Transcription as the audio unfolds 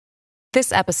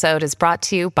This episode is brought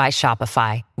to you by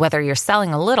Shopify. Whether you're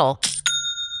selling a little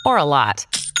or a lot,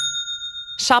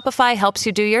 Shopify helps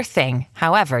you do your thing,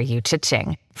 however you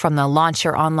cha-ching. From the launch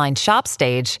your online shop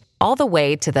stage, all the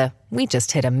way to the we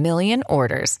just hit 1 million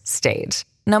orders stage.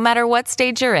 No matter what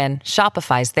stage you're in,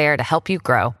 Shopify's there to help you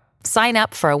grow. Sign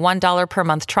up for a $1 per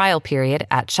month trial period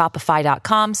at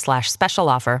shopify.com/special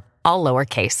offer, all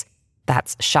lowercase.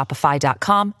 That's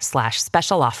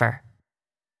shopify.com/special offer.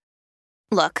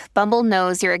 Look, Bumble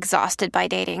knows you're exhausted by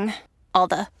dating. All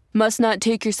the must not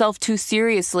take yourself too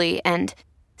seriously and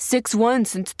 6'1"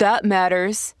 since that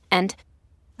matters. And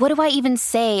what do I even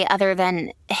say other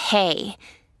than hey?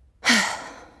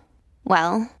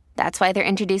 Well, that's why they're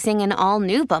introducing an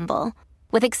all-new Bumble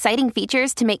with exciting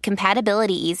features to make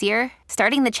compatibility easier,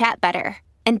 starting the chat better,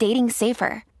 and dating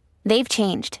safer. They've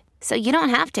changed, so you don't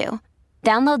have to.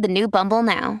 Download the new Bumble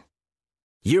now.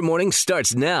 Your morning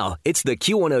starts now. It's the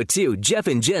Q102 Jeff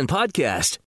and Jen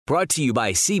podcast brought to you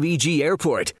by CBG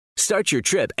Airport. Start your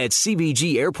trip at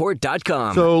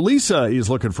CBGAirport.com. So Lisa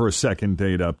is looking for a second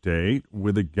date update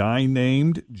with a guy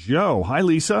named Joe. Hi,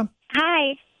 Lisa.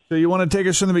 Hi. So you want to take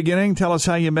us from the beginning? Tell us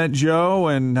how you met Joe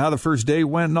and how the first date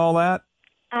went and all that?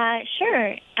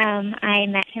 Sure. I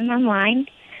met him online,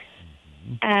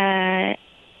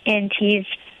 and he's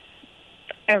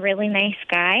a really nice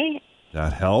guy.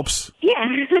 That helps. Yeah.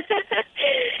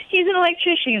 He's an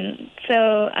electrician,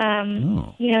 so,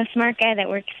 smart guy that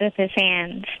works with his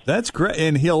hands. That's great,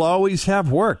 and he'll always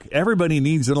have work. Everybody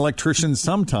needs an electrician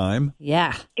sometime.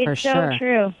 Yeah, for it's sure. so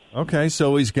true. Okay,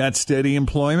 so he's got steady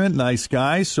employment, nice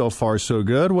guy, so far so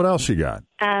good. What else you got?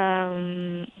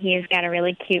 He's got a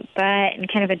really cute butt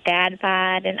and kind of a dad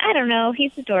bod, and I don't know,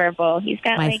 he's adorable. He's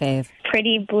got, My fave.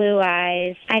 pretty blue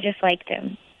eyes. I just liked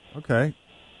him. Okay.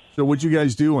 So what'd you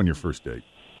guys do on your first date?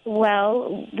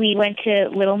 Well, we went to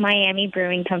Little Miami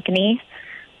Brewing Company,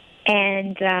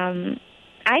 and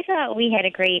I thought we had a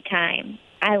great time.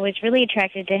 I was really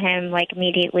attracted to him,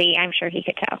 immediately. I'm sure he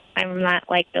could tell. I'm not,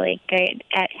 really good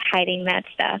at hiding that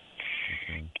stuff.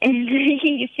 Okay. And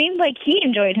he seemed like he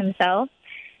enjoyed himself.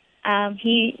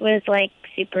 He was,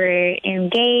 super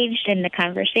engaged in the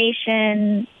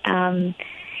conversation.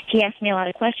 He asked me a lot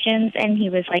of questions, and he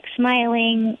was,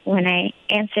 smiling when I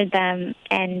answered them,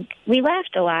 and we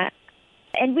laughed a lot.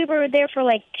 And we were there for,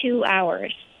 2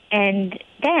 hours. And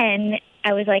then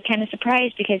I was, kind of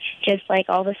surprised because he just,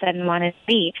 all of a sudden wanted to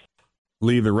leave.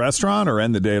 Leave the restaurant or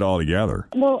end the date altogether?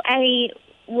 Well, I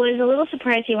was a little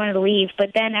surprised he wanted to leave,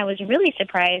 but then I was really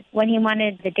surprised when he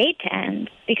wanted the date to end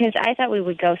because I thought we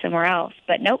would go somewhere else.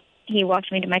 But nope, he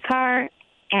walked me to my car,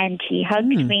 and he hugged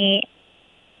me.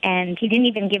 And he didn't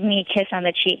even give me a kiss on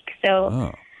the cheek.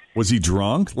 So, was he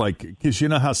drunk? Because you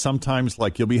know how sometimes,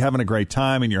 you'll be having a great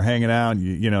time and you're hanging out, and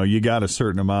you got a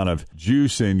certain amount of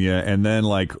juice in you, and then,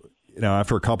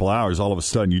 after a couple hours, all of a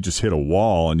sudden you just hit a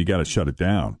wall and you got to shut it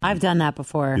down. I've done that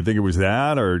before. You think it was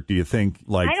that, or do you think,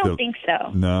 I don't think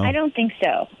so. No? I don't think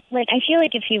so. I feel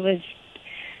like if he was,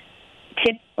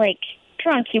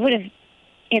 drunk, he would have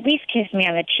at least kissed me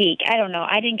on the cheek. I don't know.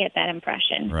 I didn't get that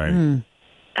impression. Right. Mm.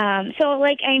 So,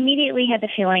 I immediately had the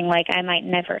feeling I might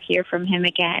never hear from him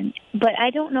again. But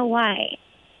I don't know why.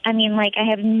 I mean, I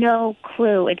have no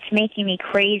clue. It's making me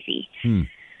crazy.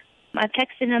 I've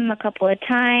texted him a couple of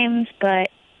times, but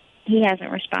he hasn't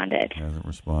responded.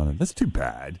 That's too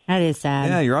bad. That is sad.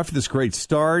 Yeah, you're off to this great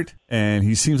start, and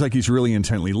he seems like he's really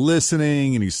intently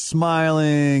listening, and he's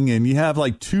smiling, and you have,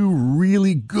 2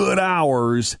 really good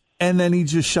hours, and then he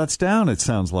just shuts down, it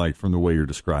sounds like, from the way you're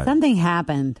describing. Something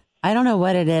happened. I don't know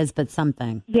what it is, but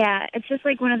something. Yeah, it's just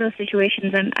one of those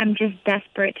situations. I'm just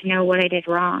desperate to know what I did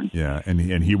wrong. Yeah, and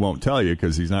he won't tell you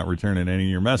because he's not returning any of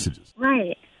your messages.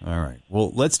 Right. All right. Well,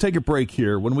 let's take a break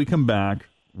here. When we come back,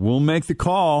 we'll make the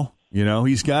call.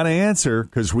 He's got to answer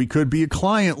because we could be a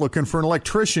client looking for an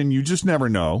electrician. You just never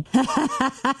know.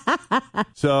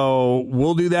 So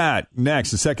we'll do that next.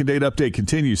 The second date update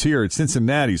continues here at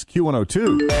Cincinnati's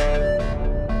Q102.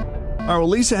 All right, well,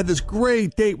 Lisa had this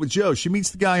great date with Joe. She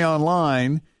meets the guy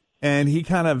online, and he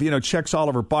kind of, checks all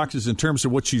of her boxes in terms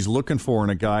of what she's looking for in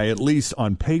a guy, at least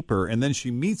on paper. And then she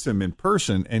meets him in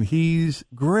person, and he's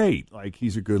great.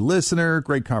 He's a good listener,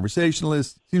 great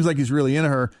conversationalist. Seems like he's really into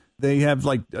her. They have,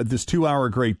 this 2-hour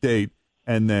great date,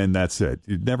 and then that's it.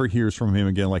 It never hears from him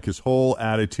again. His whole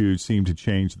attitude seemed to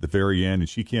change at the very end, and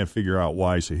she can't figure out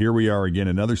why. So here we are again,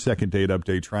 another second date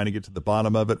update, trying to get to the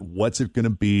bottom of it. What's it going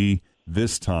to be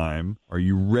this time? Are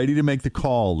you ready to make the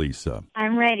call, Lisa?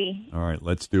 I'm ready. All right,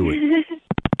 let's do it.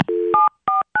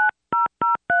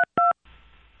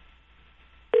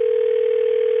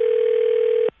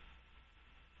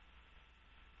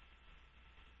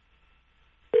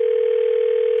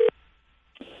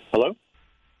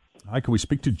 Hi, can we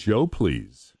speak to Joe,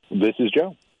 please? This is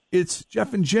Joe. It's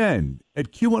Jeff and Jen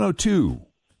at Q102.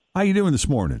 How you doing this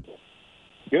morning?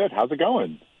 Good. How's it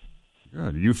going?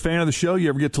 Good. Are you a fan of the show? You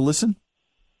ever get to listen?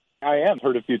 I am.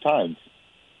 Heard a few times.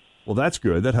 Well, that's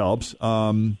good. That helps.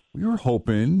 We were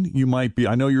hoping you might be,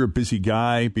 I know you're a busy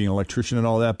guy, being an electrician and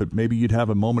all that, but maybe you'd have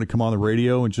a moment to come on the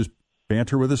radio and just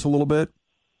banter with us a little bit.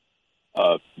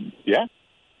 Yeah.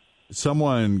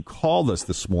 Someone called us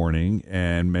this morning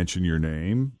and mentioned your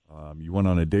name. You went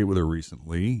on a date with her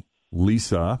recently,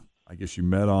 Lisa. I guess you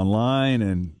met online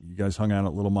and you guys hung out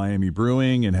at Little Miami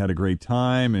Brewing and had a great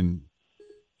time. And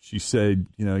she said,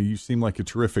 you seem like a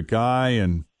terrific guy.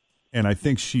 And I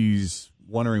think she's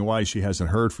wondering why she hasn't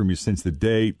heard from you since the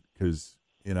date because,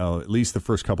 at least the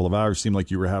first couple of hours seemed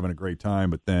like you were having a great time.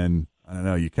 But then, I don't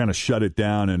know, you kind of shut it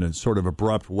down in a sort of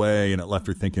abrupt way and it left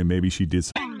her thinking maybe she did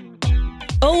something.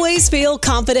 Always feel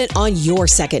confident on your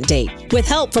second date. With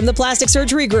help from the Plastic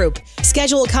Surgery Group.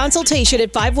 Schedule a consultation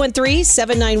at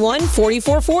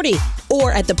 513-791-4440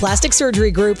 or at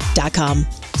theplasticsurgerygroup.com.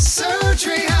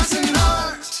 Surgery has an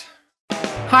art.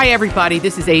 Hi, everybody.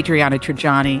 This is Adriana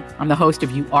Trajani. I'm the host of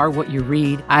You Are What You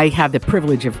Read. I have the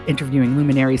privilege of interviewing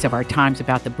luminaries of our times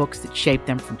about the books that shaped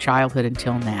them from childhood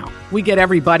until now. We get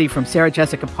everybody from Sarah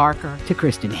Jessica Parker to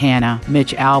Kristen Hanna,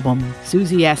 Mitch Albom,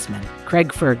 Susie Essman,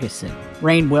 Craig Ferguson,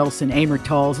 Rainn Wilson, Amor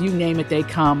Tolls, you name it, they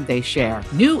come, they share.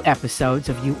 New episodes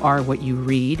of You Are What You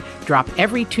Read drop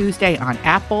every Tuesday on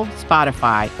Apple,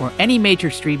 Spotify, or any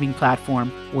major streaming platform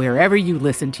wherever you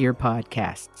listen to your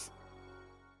podcasts.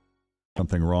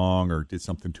 Something wrong or did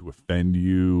something to offend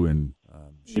you, and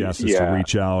she asked us to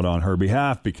reach out on her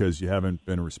behalf because you haven't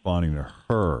been responding to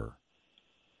her.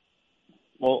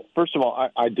 Well, first of all,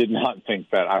 I did not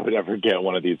think that I would ever get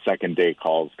one of these second date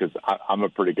calls because I'm a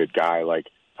pretty good guy. Like,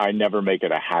 I never make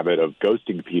it a habit of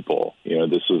ghosting people.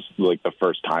 This was like the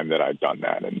first time that I'd done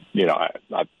that. And,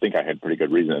 I think I had pretty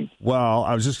good reason. Well,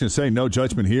 I was just going to say no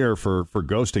judgment here for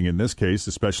ghosting in this case,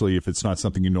 especially if it's not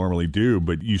something you normally do.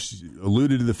 But you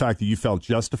alluded to the fact that you felt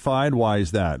justified. Why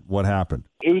is that? What happened?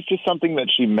 It was just something that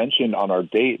she mentioned on our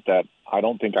date that I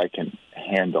don't think I can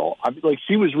handle.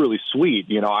 She was really sweet.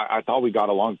 I thought we got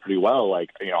along pretty well. I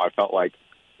felt like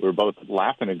we were both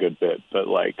laughing a good bit. But,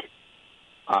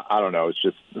 I don't know. It's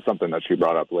just something that she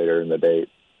brought up later in the date.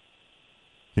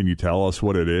 Can you tell us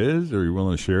what it is? Are you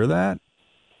willing to share that?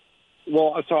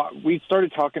 Well, so we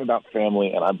started talking about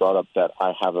family, and I brought up that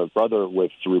I have a brother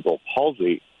with cerebral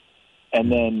palsy. And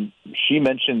then she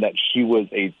mentioned that she was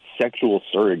a sexual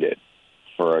surrogate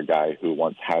for a guy who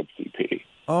once had CP.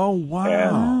 Oh,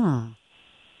 wow.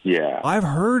 Yeah. I've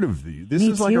heard of these. This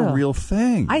is like a real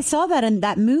thing. I saw that in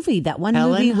that movie, that one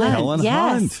Helen movie. Helen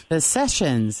Hunt. The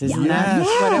Sessions. Isn't that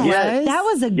what it was? That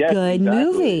was a good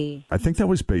movie. I think that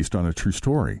was based on a true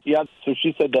story. Yeah. So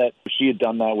she said that she had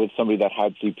done that with somebody that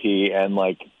had CP, and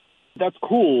that's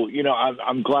cool.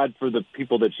 I'm glad for the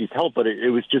people that she's helped, but it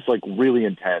was just really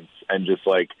intense and just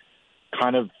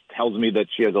kind of tells me that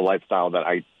she has a lifestyle that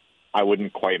I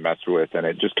wouldn't quite mess with, and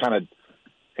it just kind of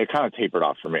tapered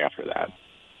off for me after that.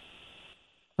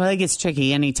 Well, it gets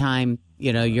tricky anytime,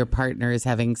 your partner is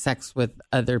having sex with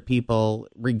other people,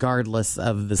 regardless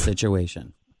of the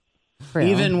situation. Real.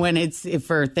 Even when it's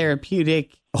for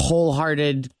therapeutic,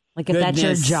 wholehearted, if that's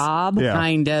your job,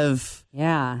 kind of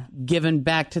giving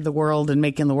back to the world and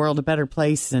making the world a better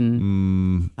place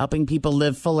and helping people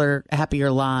live fuller, happier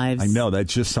lives. I know, that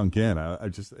just sunk in. I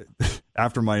just,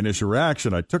 after my initial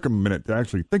reaction, I took a minute to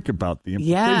actually think about the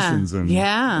implications and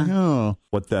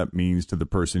what that means to the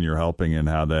person you're helping and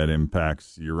how that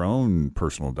impacts your own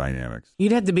personal dynamics.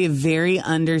 You'd have to be a very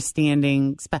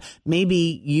understanding.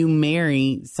 Maybe you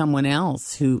marry someone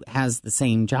else who has the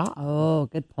same job. Oh,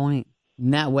 good point.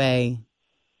 And that way.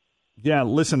 Yeah,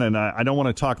 listen, and I don't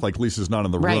want to talk like Lisa's not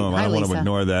in the right. room. Hi, I don't want to Lisa.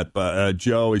 ignore that. But,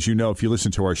 Joe, as you know, if you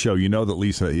listen to our show, you know that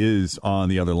Lisa is on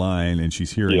the other line, and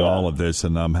she's hearing all of this.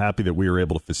 And I'm happy that we were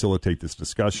able to facilitate this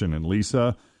discussion. And,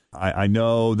 Lisa, I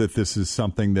know that this is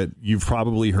something that you've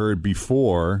probably heard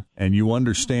before, and you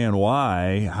understand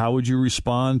why. How would you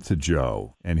respond to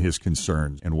Joe and his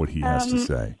concerns and what he has to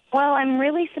say? Well, I'm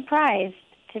really surprised,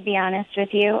 to be honest with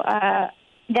you.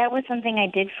 That was something I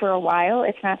did for a while.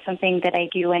 It's not something that I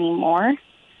do anymore.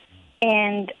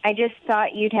 And I just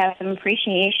thought you'd have some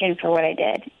appreciation for what I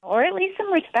did, or at least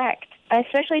some respect,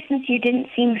 especially since you didn't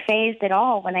seem fazed at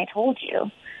all when I told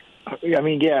you. That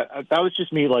was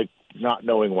just me, not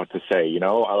knowing what to say,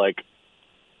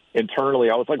 internally,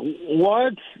 I was like,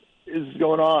 what is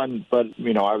going on? But,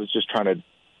 I was just trying to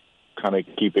kind of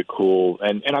keep it cool.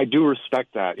 And I do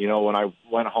respect that. When I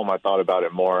went home, I thought about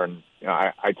it more, and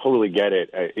I totally get it.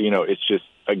 It's just,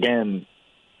 again,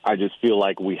 I just feel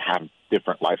like we have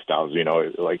different lifestyles. You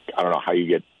know, like, I don't know how you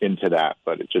get into that,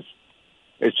 but it's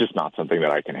just not something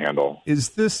that I can handle. Is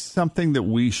this something that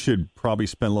we should probably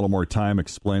spend a little more time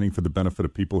explaining for the benefit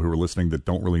of people who are listening that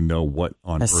don't really know what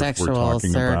on earth we're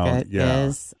talking about?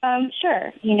 Is?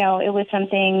 Sure. You know, it was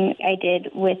something I did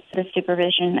with the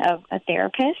supervision of a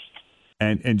therapist.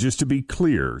 And just to be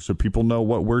clear, so people know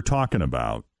what we're talking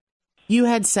about. You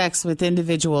had sex with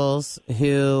individuals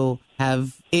who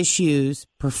have issues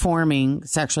performing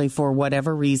sexually for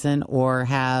whatever reason or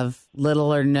have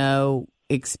little or no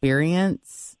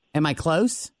experience. Am I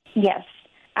close? Yes.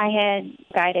 I had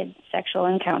guided sexual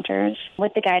encounters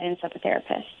with the guidance of a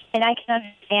therapist. And I can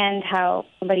understand how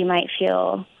somebody might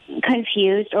feel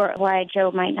confused or why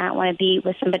Joe might not want to be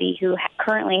with somebody who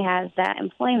currently has that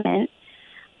employment.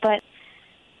 But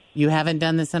you haven't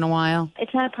done this in a while?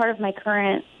 It's not part of my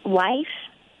current life.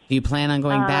 Do you plan on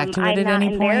going back to it at any point? I'm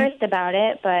not embarrassed about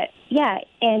it, but yeah.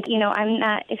 And, you know, I'm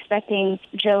not expecting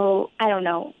Joe, I don't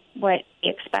know what he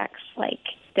expects. Like,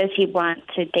 does he want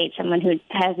to date someone who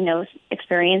has no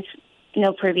experience,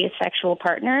 no previous sexual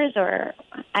partners, or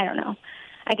I don't know.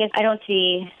 I guess I don't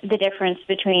see the difference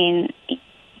between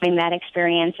having that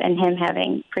experience and him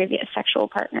having previous sexual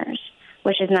partners,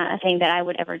 which is not a thing that I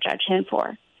would ever judge him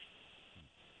for.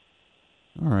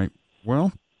 All right.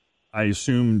 Well, I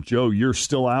assume, Joe, you're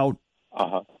still out,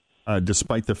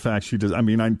 despite the fact she does. I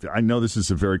mean, I know this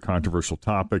is a very controversial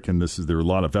topic, and there are a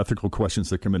lot of ethical questions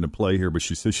that come into play here, but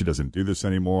she says she doesn't do this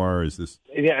anymore. Is this?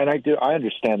 Yeah, and I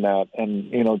understand that. And,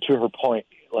 you know, to her point,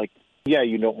 like, yeah,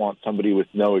 you don't want somebody with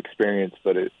no experience,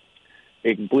 but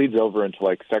it bleeds over into,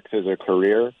 like, sex as a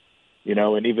career, you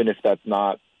know, and even if that's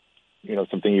not, you know,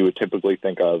 something you would typically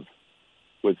think of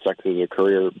with sex as a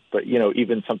career, but, you know,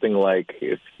 even something like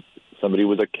if somebody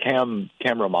was a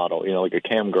camera model, you know, like a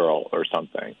cam girl or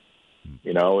something,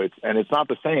 you know, it's not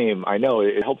the same. I know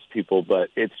it helps people, but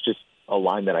it's just a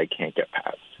line that I can't get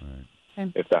past,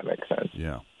 if that makes sense.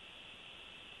 Yeah.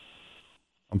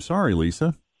 I'm sorry,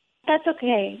 Lisa. That's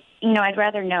okay. You know, I'd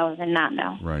rather know than not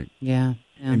know. Right. Yeah.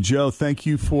 And Joe, thank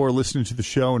you for listening to the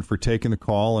show and for taking the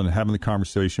call and having the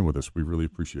conversation with us. We really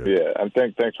appreciate it. Yeah, and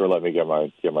thanks for letting me get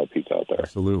my piece out there.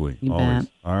 Absolutely. You always.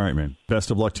 bet. All right, man.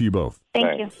 Best of luck to you both.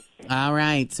 Thank you. All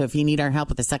right. So if you need our help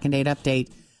with the second date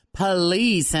update,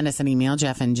 please send us an email,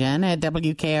 Jeff and Jen at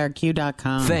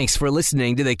WKRQ.com. Thanks for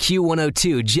listening to the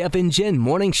Q102 Jeff and Jen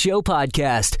Morning Show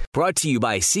podcast, brought to you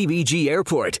by CBG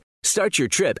Airport. Start your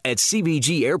trip at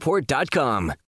CBGAirport.com.